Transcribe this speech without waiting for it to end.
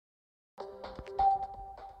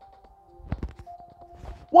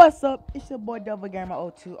What's up? It's your boy Devil Gamer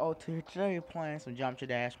 0202. Today we're playing some Geometry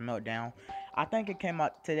Dash Meltdown. I think it came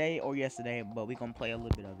out today or yesterday, but we're gonna play a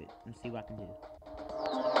little bit of it and see what I can do.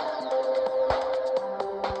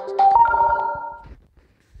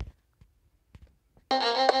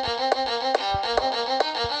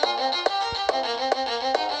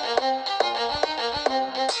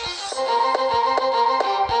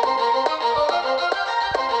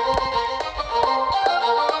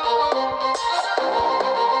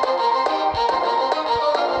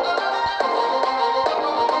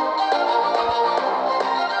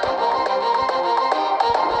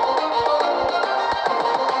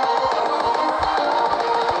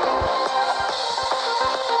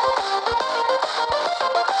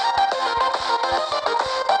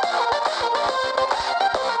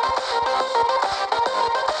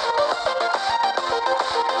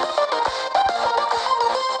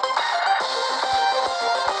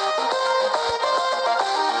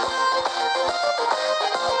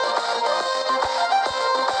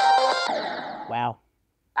 Wow.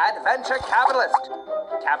 Adventure capitalist.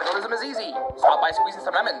 Capitalism is easy. Start by squeezing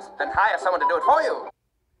some lemons, then hire someone to do it for you.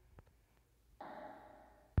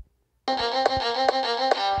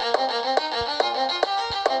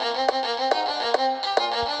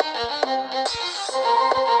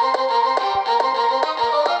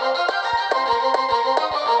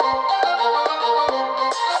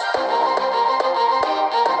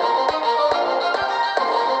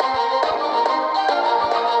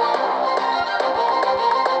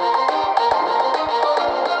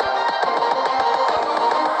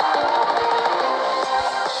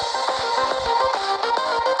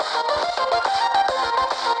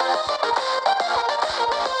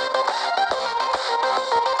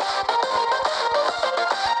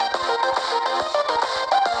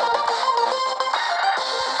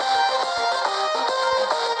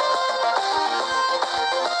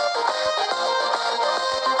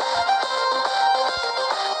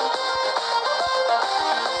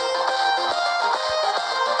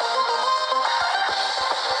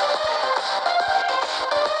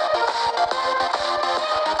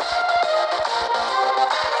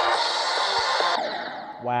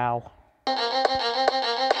 Wow.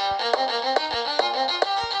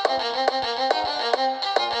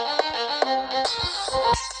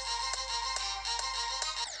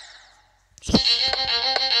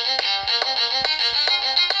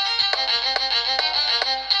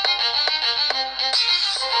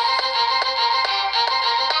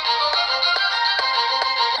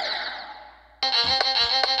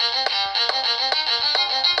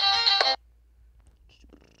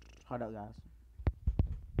 Hold up, guys.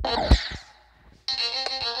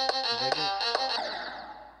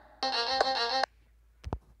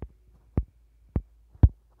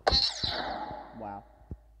 Wow.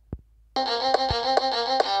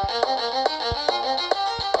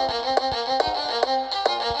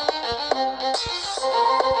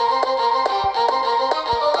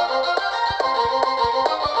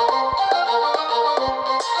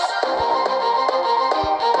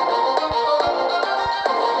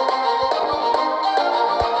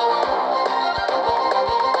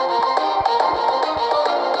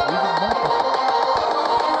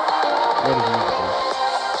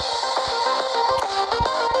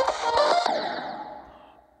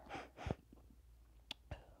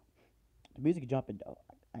 The music jumping though.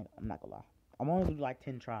 I'm not gonna lie. I'm only gonna do like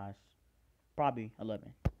 10 tries. Probably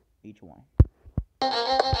 11 each one.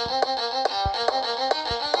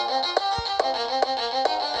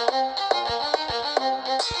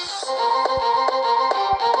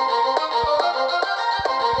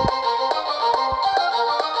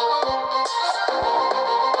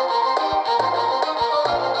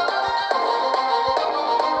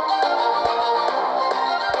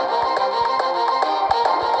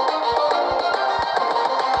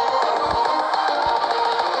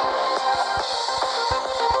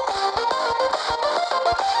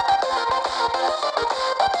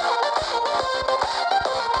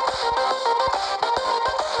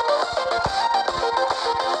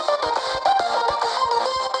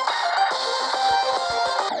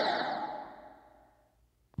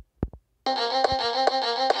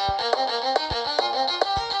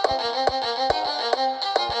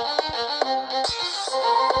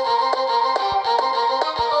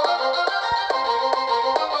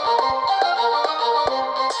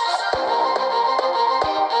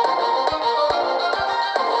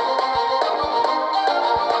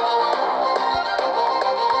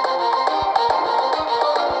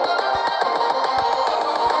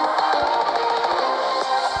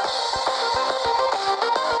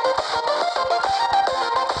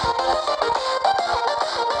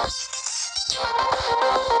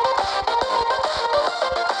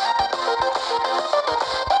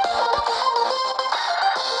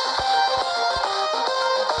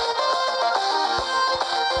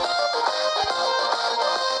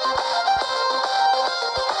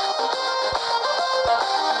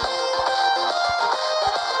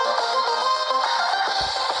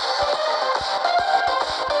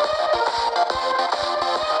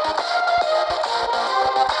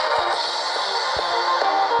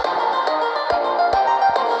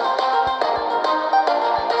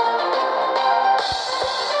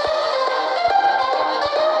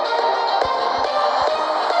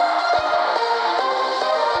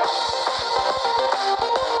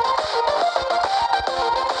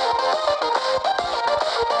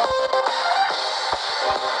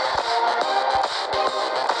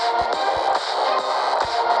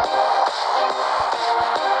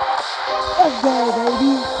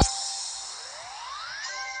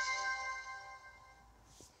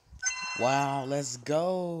 Wow, let's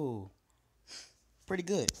go. Pretty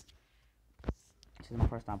good. This is my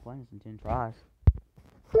first time playing this in 10 tries.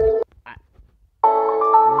 I,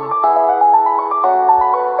 really?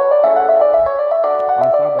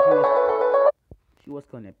 I'm sorry, but she was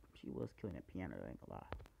killing that piano. I ain't gonna lie.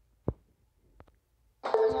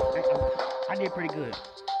 I did pretty good.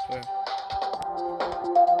 For 10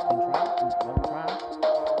 tries, 11 tries.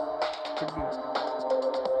 Pretty good.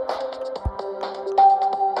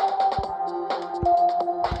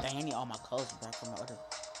 Dang, I need all my colors back from the other.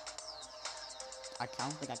 I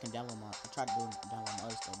don't think I can download my. I tried to download my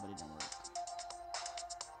other stuff, but it didn't work.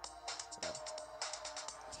 Whatever.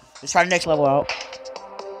 Let's try the next level out.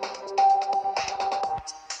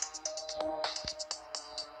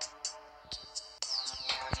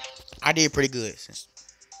 I did pretty good since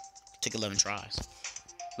it took 11 tries.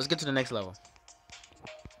 Let's get to the next level.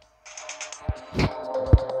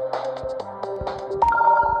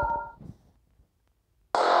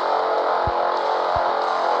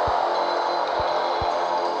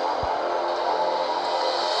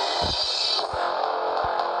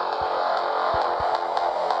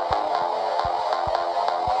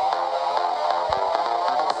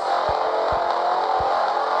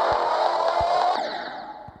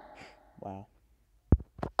 Wow.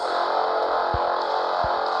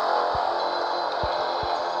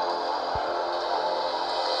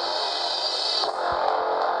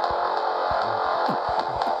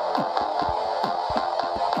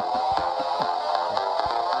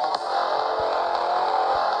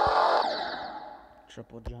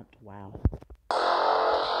 Triple jumped. Wow.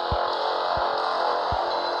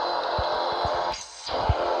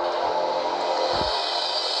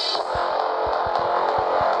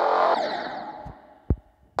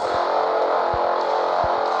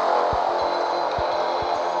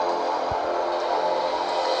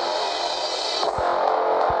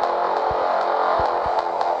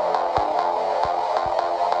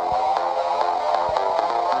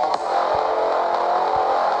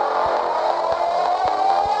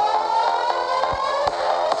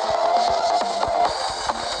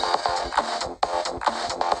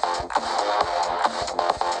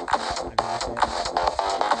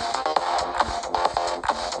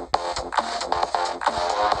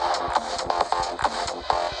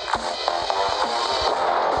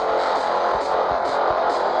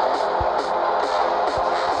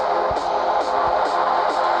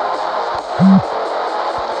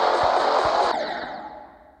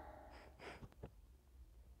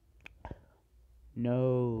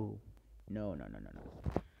 No. No, no, no, no, no.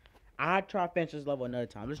 I try to finish this level another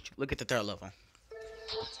time. Let's look at the third level.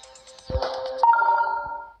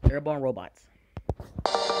 Airborne robots.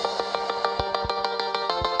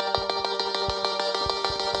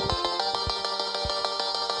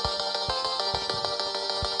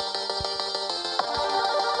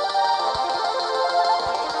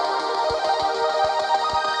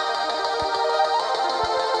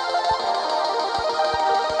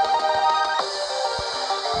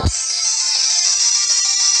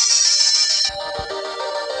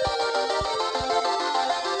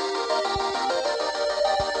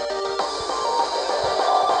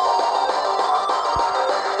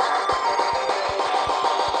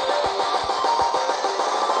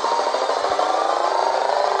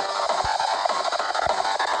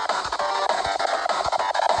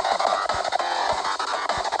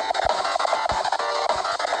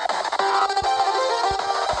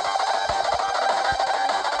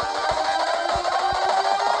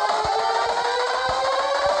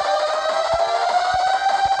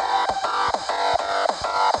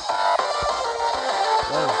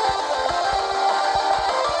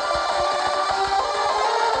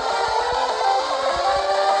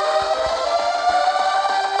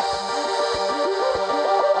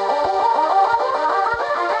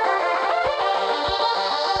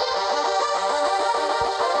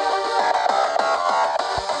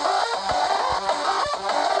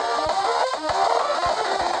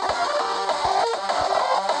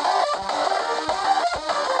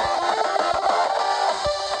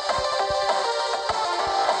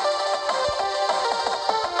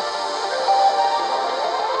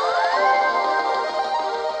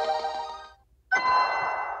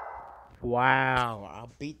 Wow, I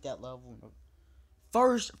beat that level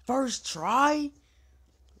first try.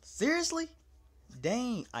 Seriously?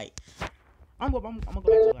 Dang! I'm gonna go back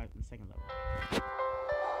to like the second level.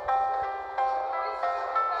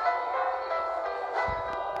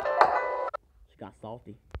 She got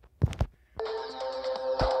salty.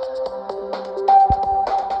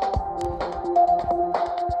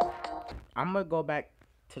 I'm gonna go back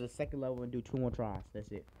to the second level and do 2 more tries. That's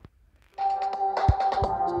it.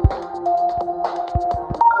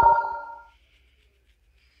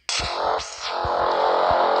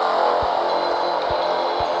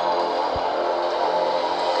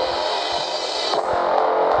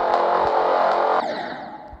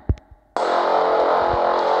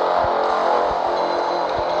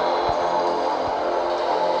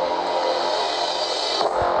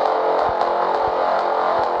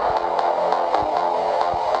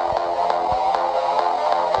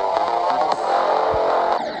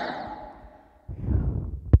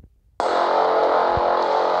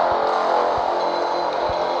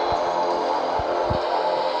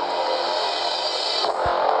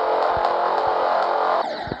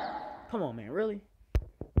 Come on, man. Really?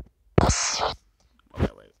 Okay,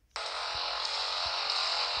 wait.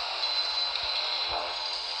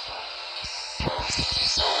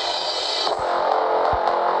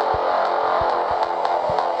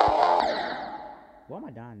 Why am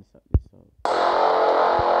I dying this up?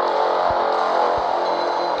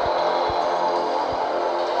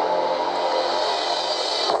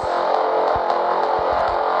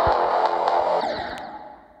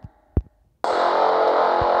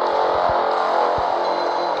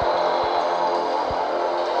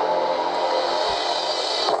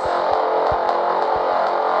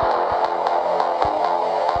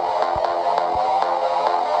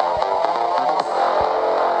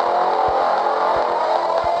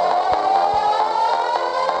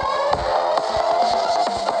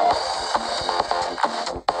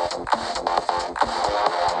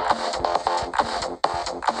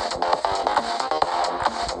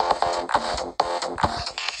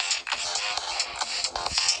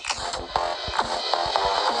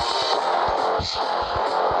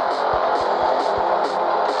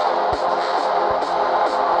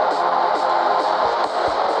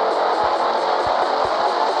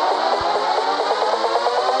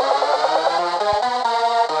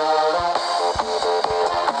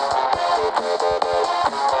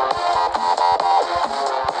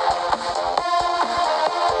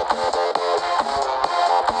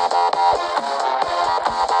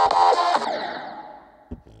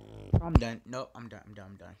 I'm done. Nope, I'm done. I'm done.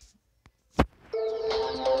 I'm done.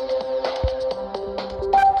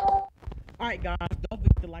 Alright, guys. Don't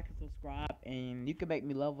forget to like and subscribe. And you can make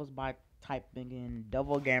me levels by typing in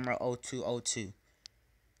Double Gamer 0202.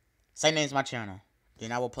 Same name as my channel.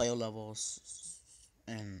 Then I will play your levels.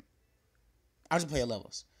 And I'll just play your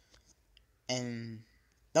levels. And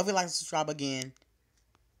don't forget to like and subscribe again.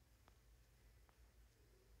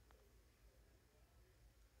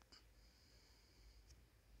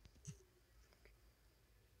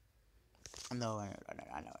 I know.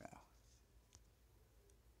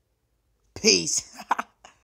 Peace.